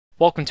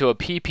Welcome to a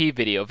PP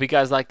video. If you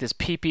guys like this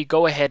PP,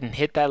 go ahead and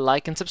hit that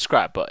like and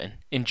subscribe button.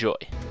 Enjoy.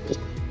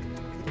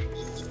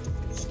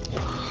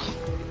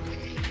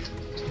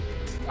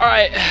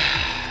 Alright,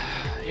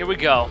 here we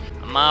go.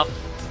 My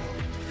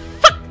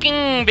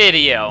fucking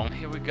video.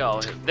 Here we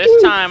go.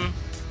 This time,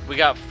 we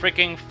got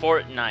freaking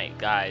Fortnite,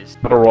 guys.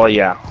 Battle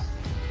Royale.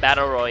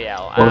 Battle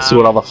Royale. Let's see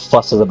what all the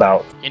fuss is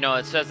about. You know,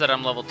 it says that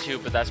I'm level 2,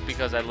 but that's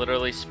because I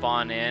literally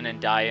spawn in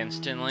and die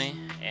instantly.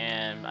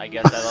 And I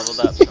guess I leveled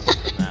up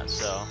something from that,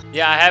 so.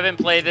 Yeah, I haven't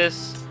played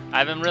this.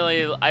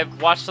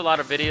 I've watched a lot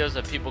of videos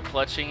of people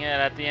clutching it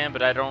at the end,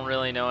 but I don't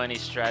really know any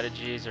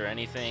strategies or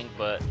anything.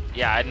 But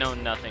yeah, I know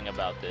nothing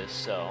about this,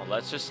 so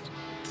let's just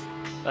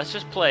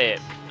play it.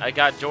 I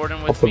got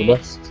Jordan with me,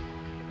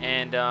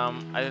 and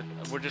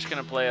we're just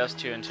gonna play us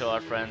two until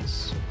our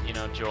friends, you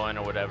know, join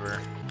or whatever.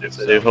 If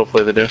they do,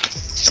 hopefully they do.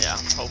 Yeah,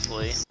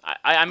 hopefully.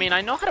 I mean,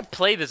 I know how to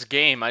play this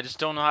game. I just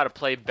don't know how to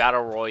play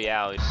Battle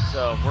Royale.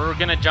 So we're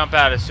gonna jump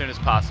out as soon as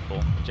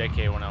possible.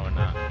 JK, we're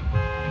not.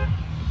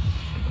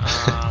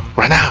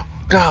 Right now,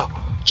 go!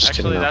 Just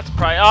actually, that's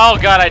probably. Oh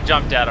god, I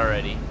jumped out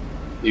already.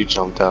 You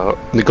jumped out.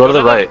 Go to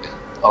the right.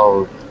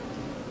 Oh.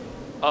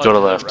 Go to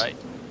left. Right.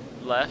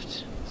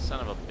 Left. Son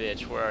of a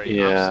bitch. Where are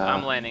you? Yeah.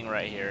 I'm landing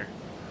right here.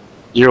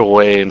 You're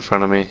way in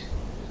front of me.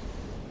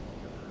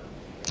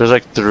 There's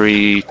like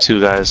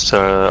two guys to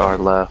our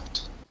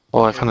left.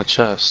 Oh, I found a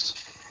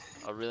chest.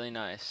 Oh, really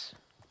nice.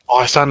 Oh,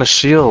 I found a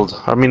shield.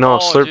 I mean, no,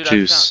 slurp dude,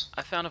 juice.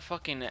 I found a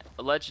fucking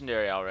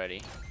legendary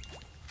already.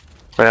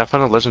 Right, I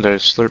found a legendary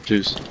slurp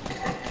juice.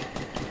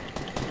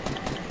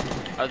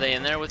 Are they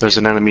in there with There's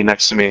you? an enemy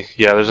next to me.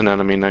 Yeah, there's an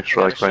enemy next,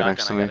 right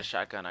next to me. I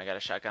got a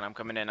shotgun. I'm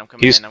coming in.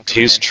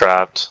 He's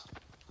trapped.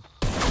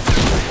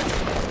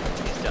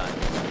 He's done.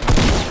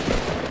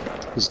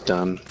 He's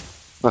done.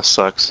 That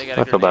sucks.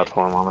 I feel bad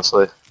for him,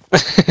 honestly.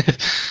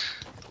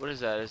 What is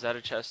that? Is that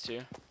a chest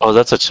too? Oh,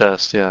 that's a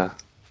chest, yeah.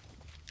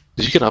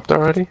 Did you get up there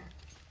already?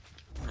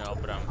 No,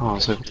 but I'm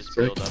so just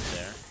build up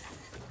there.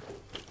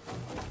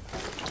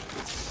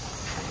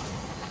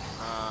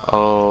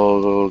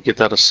 Oh, get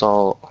that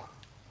assault.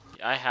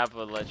 I have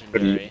a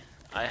legendary.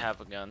 I have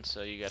a gun,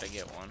 so you gotta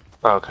get one.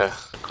 Oh, okay.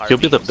 You'll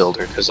be the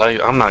builder, because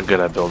I'm not good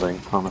at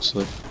building,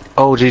 honestly.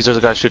 Oh, jeez, there's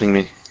a guy shooting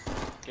me.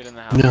 Get in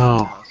the house.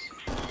 No.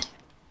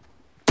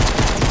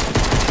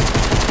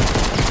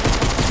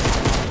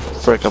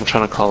 Frick, I'm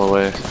trying to crawl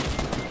away.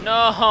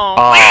 No!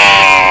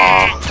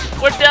 Oh.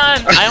 We're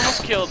done! I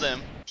almost killed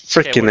him.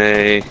 Frickin'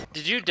 A.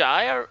 Did you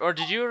die, or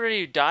did you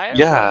already die? Or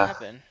yeah. What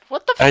happened?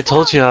 What the fuck? I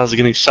told you I was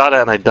getting shot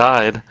at and I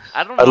died.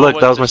 I don't know. Look,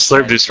 that was my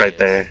slurp juice right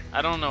there.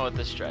 I don't know what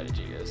the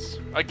strategy is.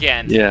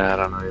 Again. Yeah, I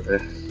don't know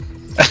either.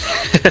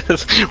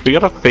 We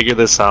gotta figure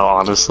this out,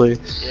 honestly.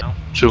 Yeah.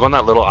 Should we go on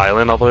that little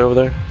island all the way over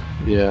there?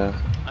 Yeah.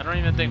 I don't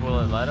even think will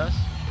it let us.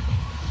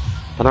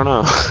 I don't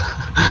know.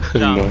 I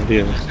have no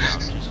idea.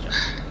 Just jump.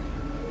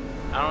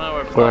 I don't know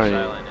where Flash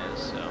Island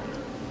is, so.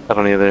 I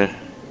don't either.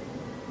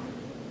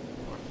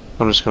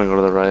 I'm just gonna go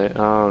to the right.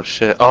 Oh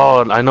shit.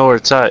 Oh, I know where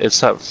it's at.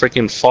 It's that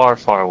freaking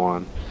far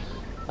one.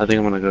 I think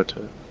I'm gonna go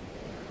to it.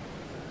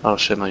 Oh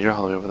shit, no, you're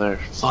all the way over there.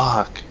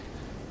 Fuck.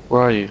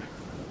 Where are you?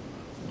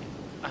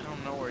 I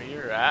don't know where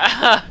you're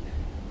at.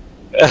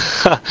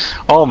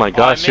 Oh my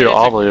gosh, you're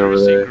all the way over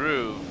there.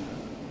 Groove.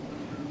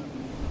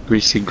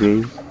 Greasy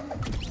groove.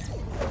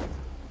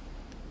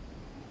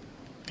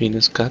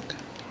 Penis cuck.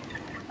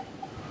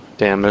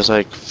 Damn, there's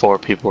like 4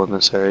 people in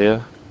this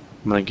area.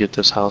 I'm gonna get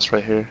this house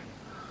right here.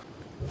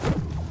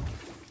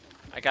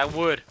 I got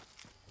wood.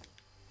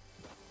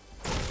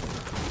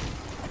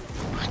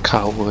 I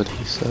got wood,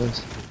 he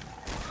says.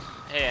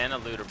 Hey, and a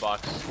looter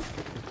box.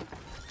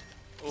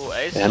 Ooh,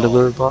 assault. And a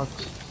looter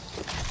box?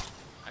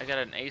 I got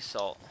an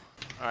assault.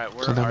 Alright,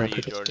 where are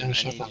you, Jordan?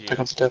 Pick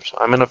up the damn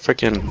shot. I'm in a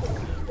freaking...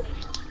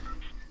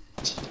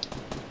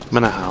 I'm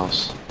in a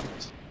house.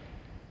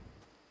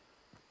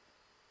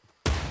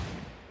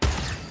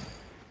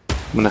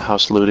 I'm in a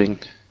house looting.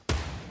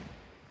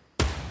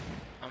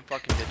 I'm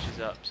fucking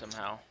bitches up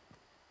somehow.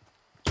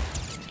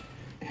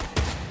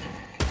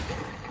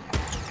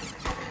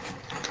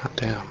 God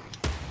damn.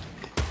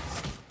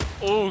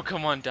 Oh,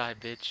 come on, die,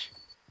 bitch.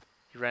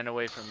 You ran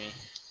away from me.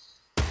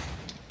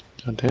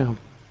 God damn.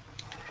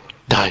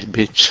 Die,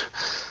 bitch.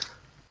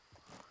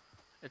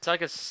 It's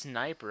like a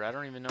sniper. I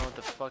don't even know what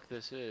the fuck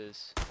this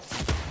is.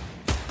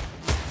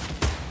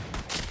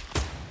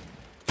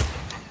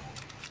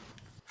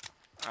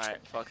 Alright,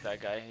 fuck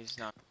that guy. He's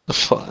not. The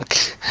fuck?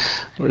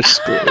 We're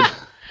screwed.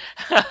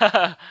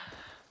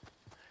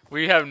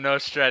 We have no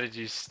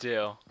strategy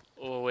still.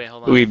 Oh, wait,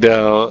 hold on. We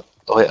don't.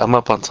 Wait, I'm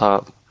up on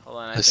top. Hold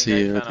on, I see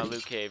you. I found a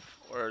loot cave.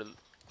 Or,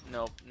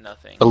 nope,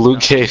 nothing. A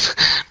loot cave?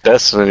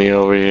 Destiny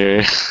over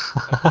here.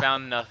 I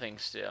found nothing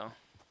still.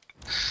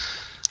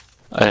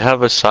 I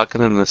have a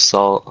shotgun and an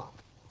assault.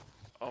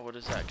 Oh, what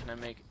is that? Can I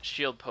make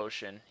shield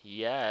potion?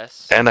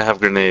 Yes. And I have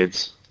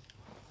grenades.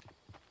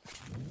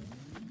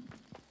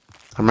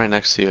 I'm right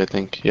next to you, I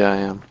think. Yeah, I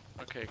am.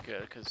 Okay,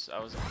 good, because I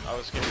was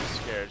getting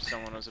scared.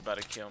 Someone was about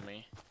to kill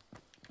me.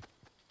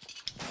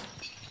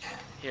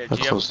 Here, do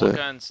you have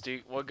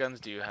what guns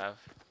do you have?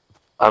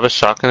 I have a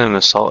shotgun, an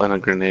assault, and a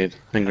grenade.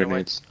 And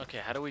grenades. Okay,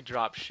 how do we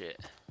drop shit?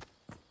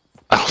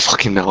 I don't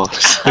fucking know,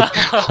 honestly.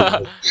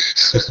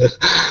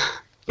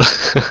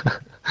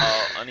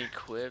 Oh,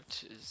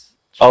 unequipped is...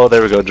 Oh,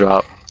 there we go,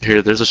 drop.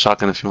 Here, there's a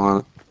shotgun if you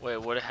want. Wait,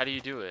 what? How do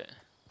you do it?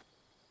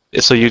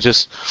 So you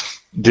just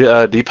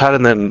D-pad,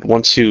 and then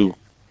once you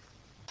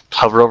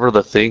hover over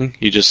the thing,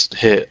 you just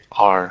hit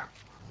R.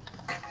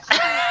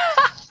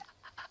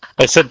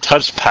 I said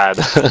touchpad.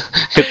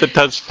 Hit the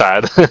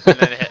touchpad. And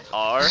then hit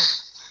R?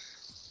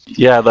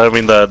 Yeah, I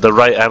mean the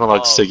right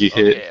analog stick you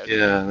hit. Okay.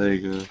 Yeah, there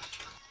you go.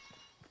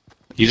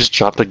 You just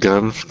dropped the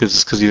gun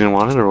because you didn't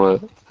want it, or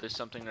what? There's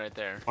something right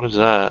there. What is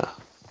that?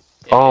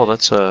 Yeah,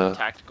 That's a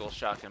tactical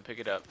shotgun. Pick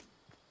it up.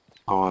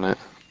 I want it.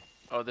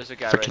 Oh, there's a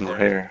guy Freaking right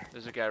there. rare.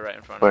 There's a guy right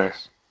in front Where? of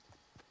us.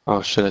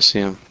 Oh shit, I see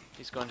him.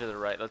 He's going to the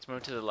right. Let's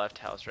move to the left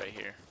house right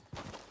here.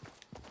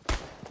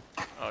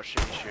 Oh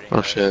shit, he's shooting.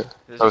 Oh shit.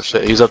 There's Oh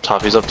shit, he's up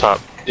top. He's up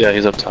top. Yeah,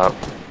 he's up top.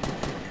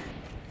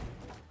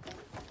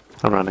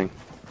 I'm running.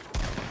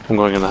 I'm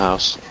going in the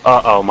house.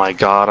 Oh my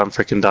god, I'm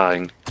freaking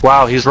dying.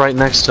 Wow, he's right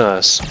next to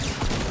us.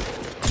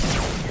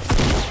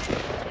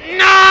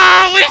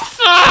 No, we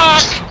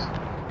suck!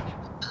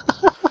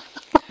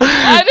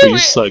 Why do We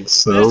suck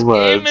so this much.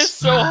 game is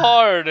so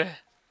hard.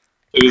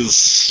 It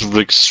is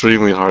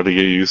extremely hard to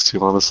get used to,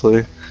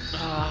 honestly.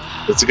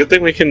 It's a good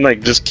thing we can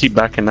like just keep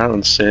backing out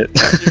and shit.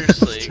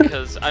 Seriously,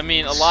 because I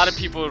mean, a lot of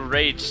people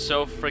rage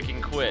so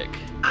freaking quick.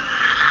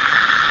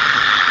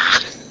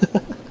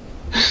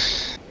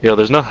 Yo,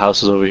 there's no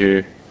houses over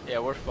here. Yeah,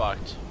 we're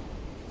fucked.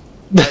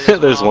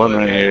 There's one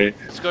right here.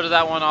 Let's go to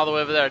that one all the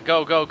way over there.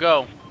 Go, go,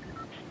 go.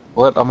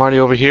 What? I'm already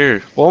over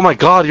here. Oh my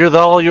god, you're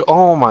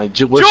oh my, we're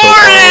Jordan, so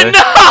far away.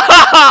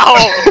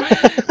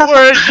 no!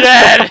 We're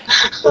dead.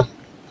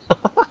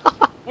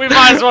 We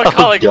might as well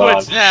call it God.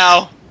 quits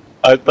now.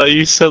 I thought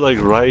you said like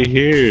right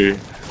here.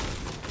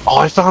 Oh,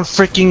 I found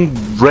freaking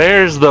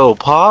rares though,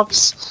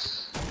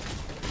 Pops.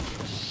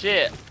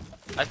 Shit.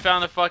 I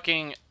found a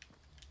fucking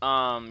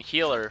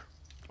healer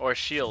or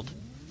shield.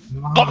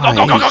 Nice. Go, go,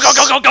 go, go, go,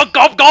 go, go,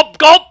 go, go,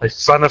 go. I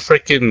found a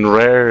freaking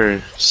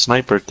rare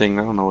sniper thing.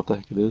 I don't know what the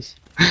heck it is.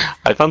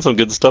 I found some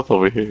good stuff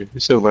over here. You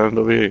should land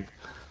over here.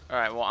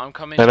 Alright, well, I'm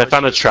coming And I towards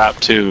found you. a trap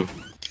too.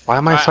 Why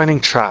am I finding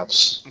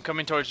traps? I'm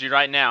coming towards you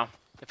right now.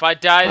 If I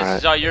die, this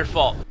is all your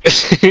fault.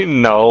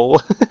 No.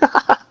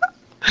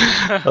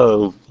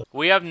 Oh.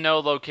 We have no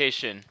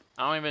location.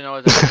 I don't even know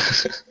what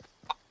that is.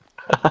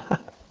 I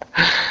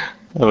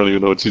don't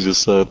even know what you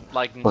just said.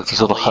 Like, Look, there's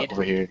a little hut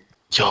over here.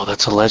 Yo,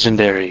 that's a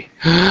legendary.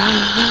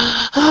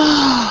 Well,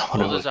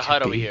 there's a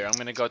hut over here. I'm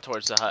gonna go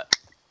towards the hut.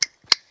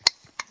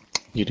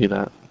 You do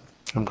that.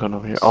 I'm going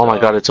over here. Oh my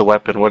god, it's a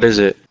weapon. What is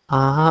it?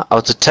 Oh,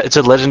 it's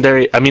a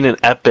legendary. I mean, an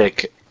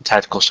epic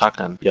tactical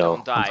shotgun. Yo,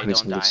 Don't die, I'm finding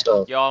some don't good die.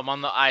 stuff. Yo, I'm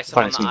on the ice.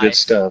 I'm on Finding the some ice. good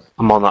stuff.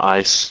 I'm on the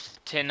ice.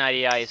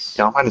 1090 ice.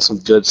 Yeah, I'm finding some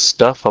good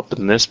stuff up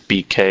in this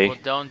BK. Well,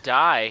 don't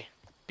die,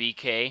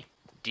 BK.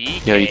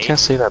 DK. Yeah, you can't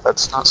say that.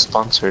 That's not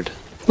sponsored.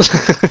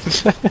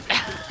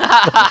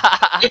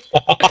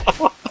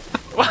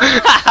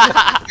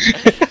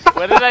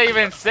 What did I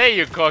even say,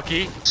 you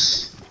cookie?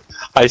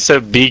 I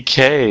said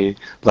BK,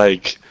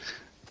 like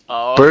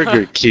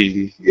Burger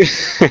King.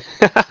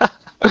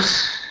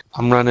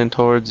 I'm running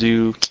towards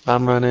you.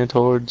 I'm running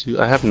towards you.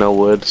 I have no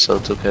wood, so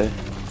it's okay.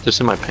 Just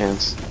in my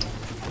pants.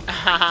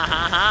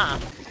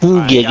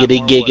 Giggity,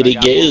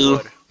 giggity, goo.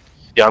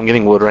 Yeah, I'm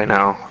getting wood right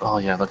now. Oh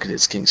yeah, look at it.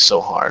 It's getting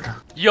so hard.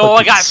 Yo, Look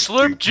I at got this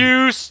slurp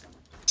juice.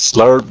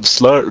 Slurp,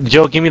 slurp.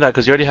 Yo, give me that,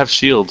 because you already have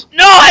shield.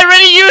 No, I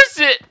already used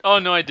it. Oh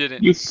no, I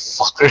didn't. You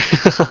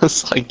fucker.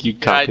 It's like you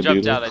Yeah, I cockadoo.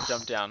 jumped out. I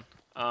jumped down.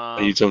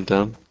 Oh, you jumped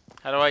down?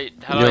 How do I You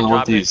drop don't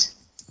want it? these.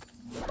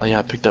 Oh yeah,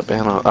 I picked up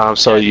ammo.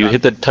 So Yeah, you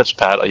hit the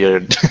touchpad. Oh,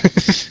 you're...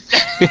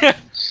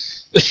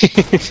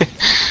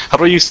 How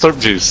do I use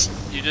slurp juice?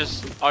 You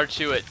just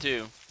R2 it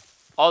too.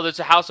 Oh, there's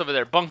a house over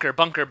there. Bunker,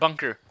 bunker,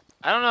 bunker.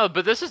 I don't know,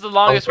 but this is the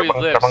longest Bunker, we've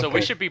bunker, lived, so bunker.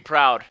 we should be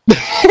proud.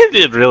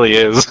 It really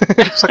is.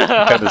 It's like,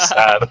 kind of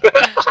sad.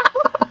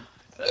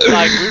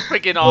 Like we're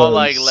freaking all Oh,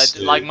 like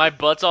shit. like my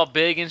butt's all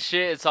big and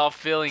shit. It's all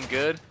feeling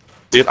good.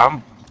 Dude,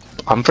 I'm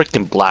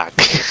freaking black.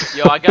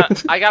 Yo, I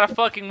got a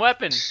fucking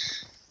weapon.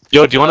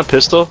 Yo, do you want a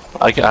pistol?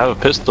 I have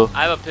a pistol.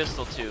 I have a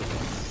pistol too.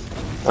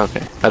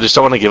 Okay. I just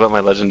don't want to give up my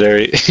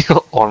legendary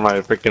or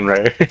my freaking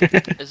rare.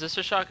 Is this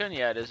a shotgun?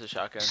 Yeah, it is a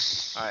shotgun.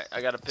 Alright,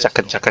 I got a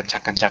pistol.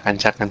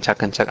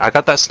 Chuckin. I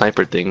got that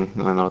sniper thing.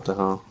 I don't know what the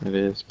hell it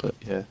is, but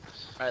yeah.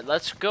 Alright,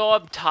 let's go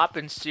up top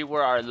and see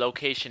where our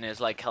location is,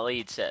 like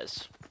Khalid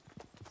says.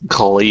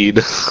 Khalid.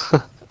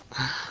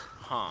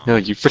 Huh. Yo,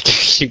 you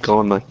freaking keep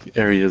going like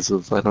areas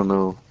of, I don't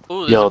know.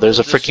 Ooh, Yo, there's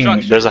a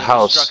freaking, there's a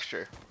house.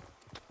 Structure.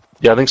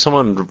 Yeah, I think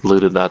someone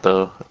looted that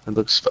though. It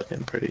looks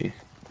fucking pretty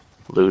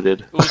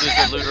looted. Ooh,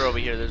 there's a looter over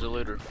here. There's a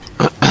looter.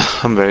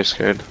 I'm very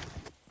scared.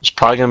 There's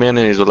probably gonna be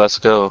enemies, but let's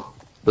go.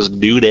 Let's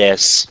do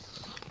this.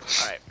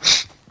 Alright.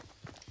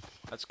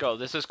 Let's go.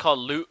 This is called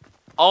Loot.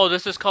 Oh,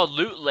 this is called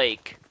Loot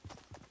Lake.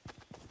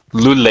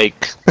 Loot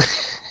Lake.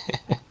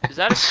 Is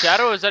that a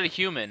shadow or is that a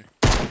human?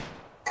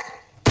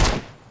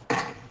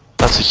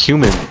 That's a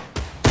human.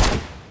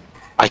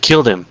 I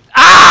killed him.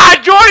 Ah,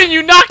 Jordan,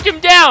 you knocked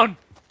him down.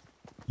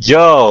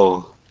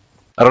 Yo,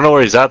 I don't know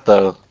where he's at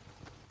though.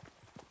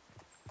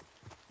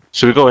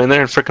 Should we go in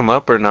there and frick him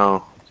up or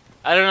no?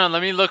 I don't know.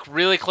 Let me look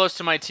really close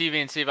to my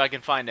TV and see if I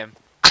can find him.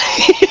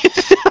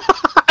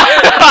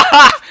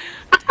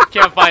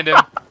 Can't find him.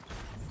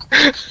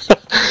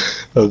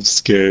 I'm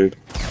scared.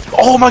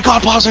 Oh my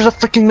god, boss, there's a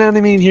freaking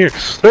enemy in here.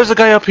 There's a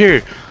guy up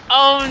here.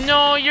 Oh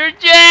no, you're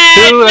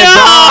dead! Dude, no!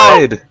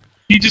 I died!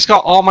 He just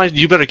got all my...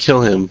 You better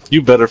kill him.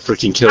 You better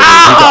freaking kill him. He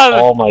got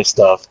all my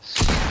stuff.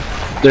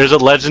 There's a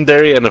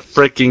legendary and a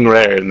freaking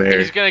rare in there.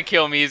 He's gonna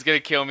kill me, he's gonna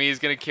kill me, he's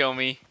gonna kill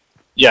me.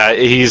 Yeah,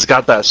 he's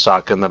got that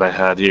shotgun that I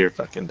had. You're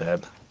fucking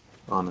dead.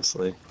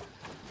 Honestly.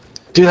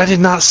 Dude, I did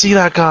not see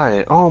that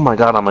guy. Oh my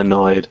god, I'm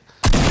annoyed.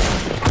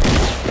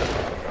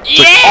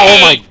 Yay! Like, oh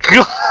my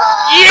god!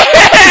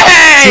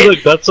 Yay! See,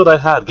 look, that's what I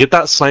had. Get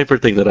that sniper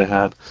thing that I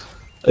had.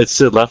 It's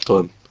the left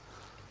one.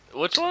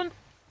 Which one?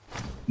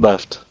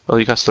 Left. Oh,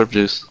 you got slurp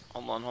juice.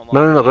 Hold on, hold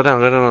on. No, go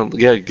down.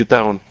 Yeah, get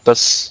that one.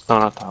 That's... No,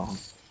 not that one.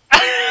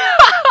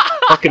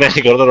 Fucking A,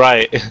 go to the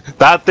right.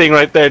 That thing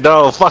right there.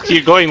 No, fuck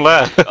you, going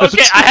left.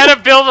 Okay, I had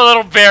to build a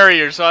little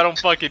barrier so I don't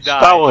fucking die.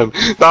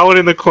 That one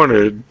in the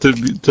corner. To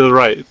the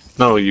right.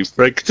 No, you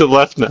break to the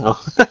left now.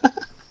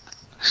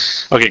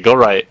 Okay, go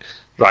right.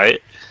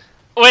 Right.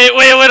 Wait,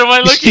 what am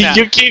I looking at?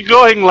 You keep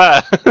going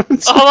left.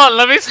 Hold on,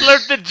 let me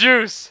slurp the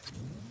juice.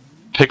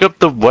 Pick up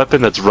the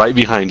weapon that's right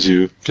behind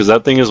you, because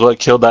that thing is what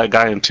killed that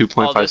guy in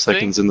 2.5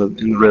 seconds in the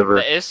river.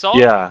 The assault?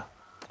 Yeah.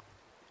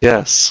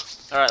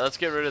 Yes. Alright, let's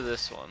get rid of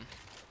this one.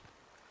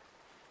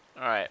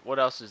 Alright, what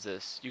else is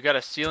this? You got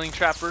a ceiling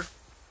trapper?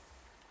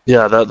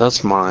 Yeah,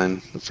 that's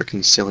mine. The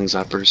freaking ceiling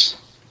zappers.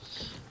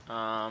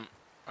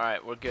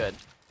 Alright, we're good.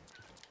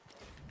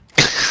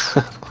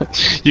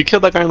 You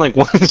killed that guy in like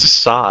one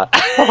shot.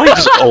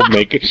 How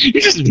about you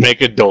just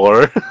make a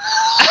door?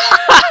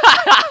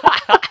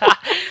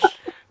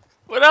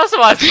 What else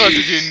am I supposed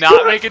to do?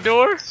 Not make a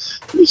door?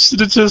 You should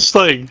have just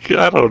like,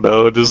 I don't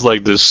know, just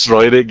like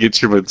destroyed it,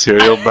 get your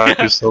material back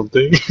or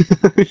something.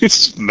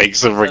 Just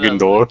makes a freaking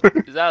door.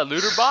 Is that a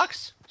looter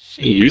box?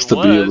 It used to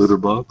be a looter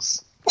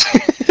box.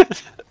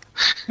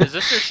 Is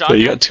this your shotgun? So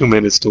you got 2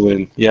 minutes to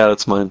win. Yeah,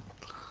 that's mine.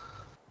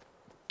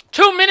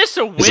 2 minutes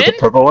to win? Is it the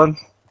purple one?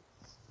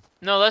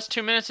 No, that's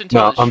 2 minutes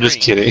until it I'm just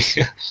kidding.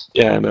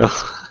 Yeah, I know.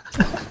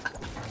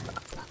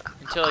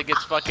 Until it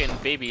gets fucking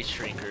baby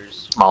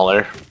shrinkers.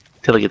 Smaller.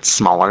 Till it gets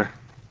smaller.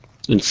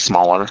 And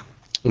smaller.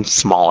 And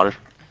smaller.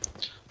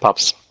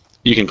 Pops,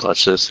 you can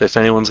clutch this. If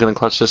anyone's gonna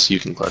clutch this, you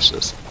can clutch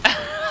this.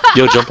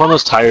 Yo, jump on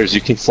those tires.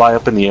 You can fly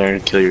up in the air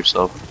and kill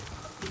yourself.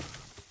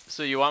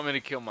 So you want me to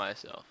kill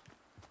myself?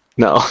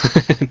 No.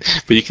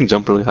 But you can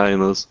jump really high in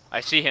those.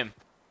 I see him.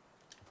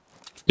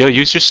 Yo,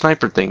 use your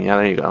sniper thing. Yeah,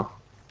 there you go.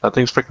 That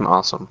thing's freaking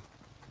awesome.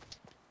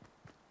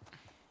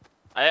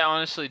 I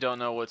honestly don't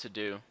know what to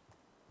do.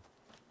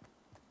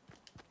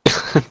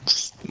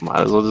 Just might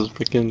as well just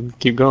freaking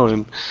keep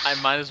going. I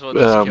might as well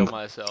just kill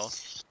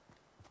myself.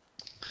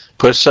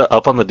 Push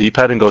up on the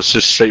D-pad and go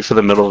just straight for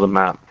the middle of the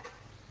map.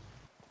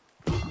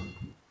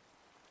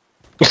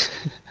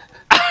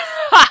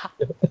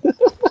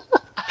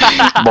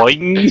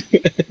 Boing!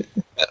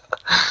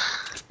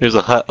 There's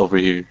a hut over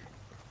here.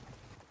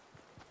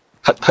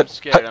 Hut, I'm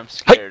scared, I'm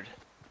scared.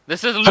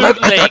 This is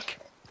Loot Lake!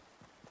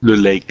 Loot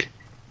Lake.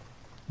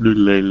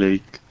 Loot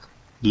Lake.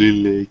 Loot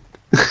Lake.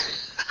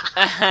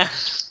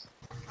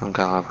 Oh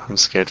god, I'm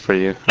scared for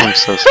you. I'm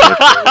so scared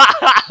for you.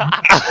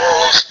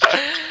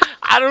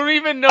 I don't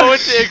even know what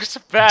to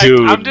expect.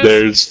 Dude,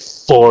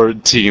 there's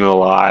 14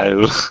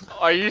 alive.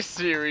 Are you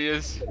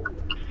serious?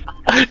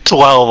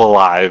 12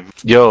 alive.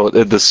 Yo,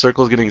 the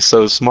circle's getting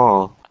so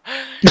small.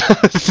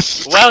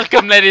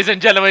 Welcome, ladies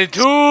and gentlemen,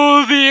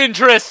 to the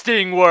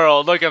interesting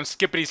world. Look, I'm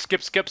skippity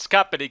skip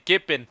skippity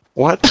kipping.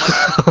 What?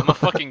 I'm a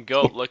fucking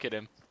goat. Look at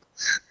him.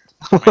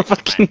 I'm a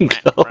fucking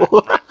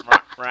goat.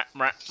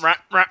 I'm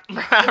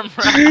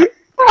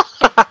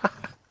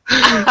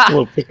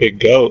a fucking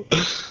goat.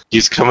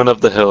 He's coming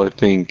up the hill, I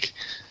think.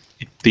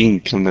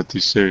 I'm not too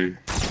sure.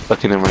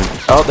 Fucking never mind.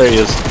 Oh, there he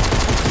is.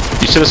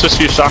 You should have switched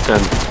to your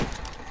shotgun.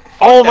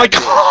 Oh my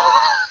god!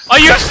 Are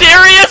you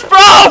serious,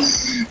 bro?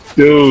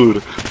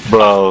 Dude,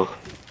 bro.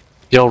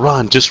 Yo,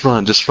 run, just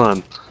run.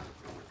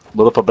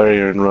 Build up a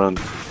barrier and run.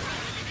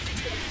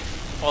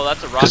 Oh,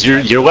 that's a rocket. Cause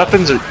your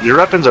weapons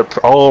are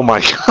oh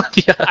my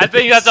god, yeah. I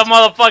think that's a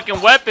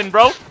motherfucking weapon,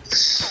 bro.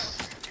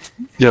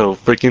 Yo,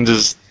 freaking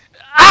just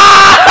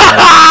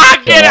ah!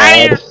 Get out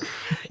of here!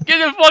 Get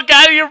the fuck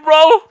out of here,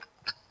 bro!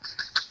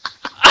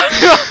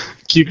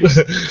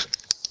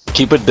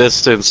 Keep a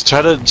distance.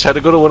 Try to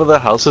go to one of the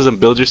houses and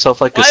build yourself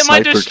like a sniper tower. Why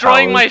am I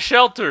destroying my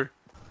shelter?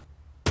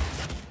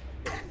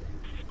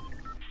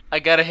 I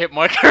got a hit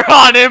marker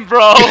on him,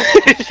 bro.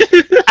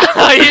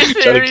 Are you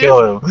serious?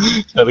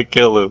 Try to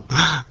kill him.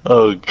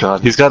 Oh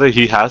god,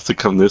 he has to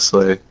come this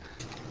way.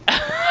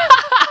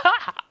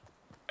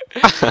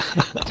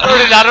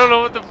 Jordan, I don't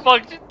know what the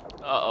fuck.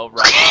 Uh-oh,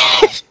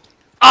 right.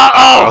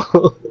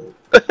 Uh-oh!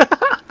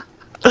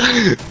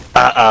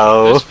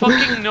 Uh-oh. There's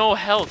fucking no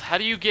health. How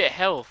do you get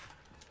health?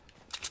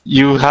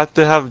 You have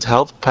to have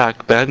health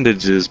pack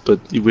bandages, but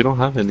we don't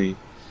have any.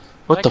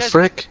 What the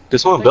frick? Did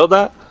someone build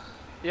that?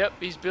 Yep,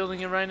 he's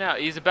building it right now.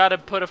 He's about to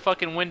put a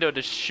fucking window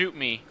to shoot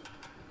me.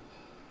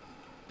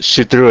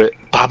 Shoot through it.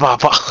 Bah, bah,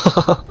 bah.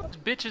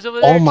 Bitch is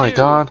over there. Oh my too.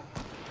 god.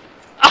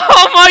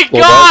 Oh my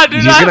god,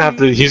 dude!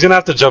 He's gonna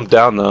have to jump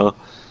down though.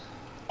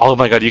 Oh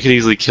my god, you could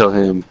easily kill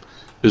him.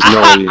 There's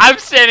no way. I'm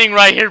standing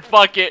right here.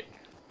 Fuck it.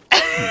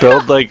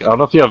 Build like I don't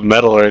know if you have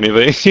metal or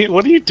anything.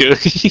 What are you doing?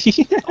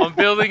 I'm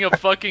building a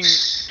fucking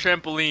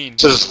trampoline.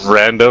 Just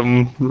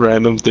random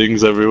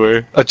things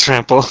everywhere. A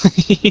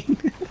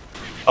trampoline.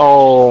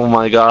 Oh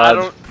my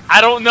god. I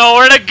don't know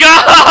where to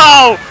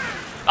go.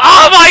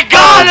 Oh my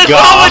god! There's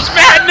so much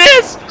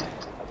madness.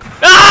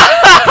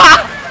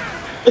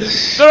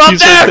 They're up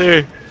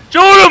there.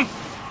 Shoot him.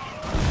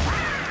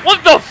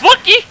 What the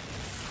fucky?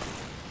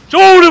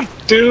 Shoot him,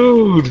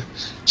 dude.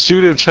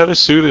 Shoot him. Try to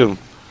shoot him.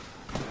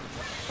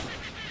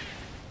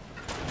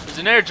 There's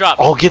an airdrop.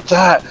 Oh, get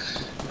that!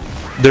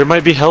 There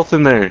might be health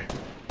in there.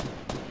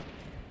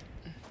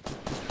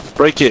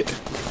 Break it.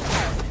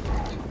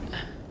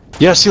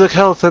 Yeah, see, look,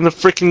 health and the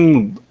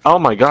freaking. Oh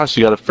my gosh,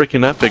 you got a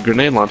freaking epic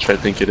grenade launcher, I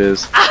think it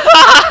is.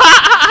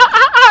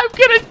 I'm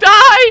gonna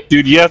die!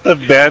 Dude, you have to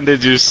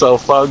bandage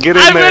yourself out. Get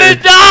in there. I'm gonna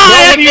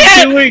die! No, what are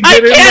you doing?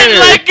 Get in there! I can't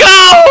let go!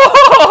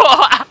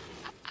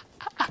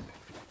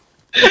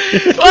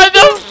 What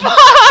the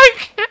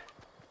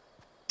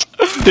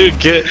fuck? Dude,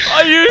 get.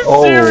 Are you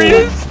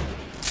serious?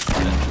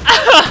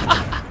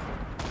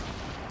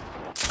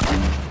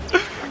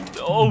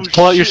 Oh,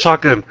 pull out your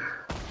shotgun.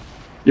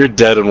 You're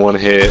dead in one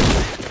hit.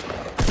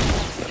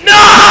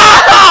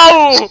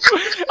 No!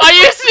 Are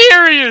you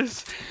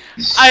serious?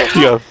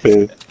 You got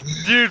fit.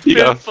 Dude, you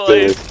got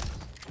fit.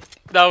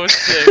 That was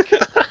sick.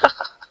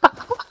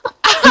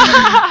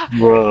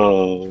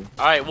 Bro.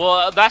 Alright,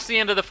 well, that's the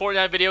end of the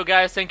Fortnite video,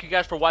 guys. Thank you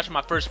guys for watching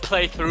my first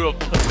playthrough of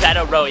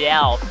Battle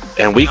Royale.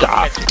 And we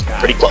got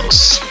pretty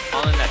close.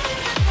 On the next one.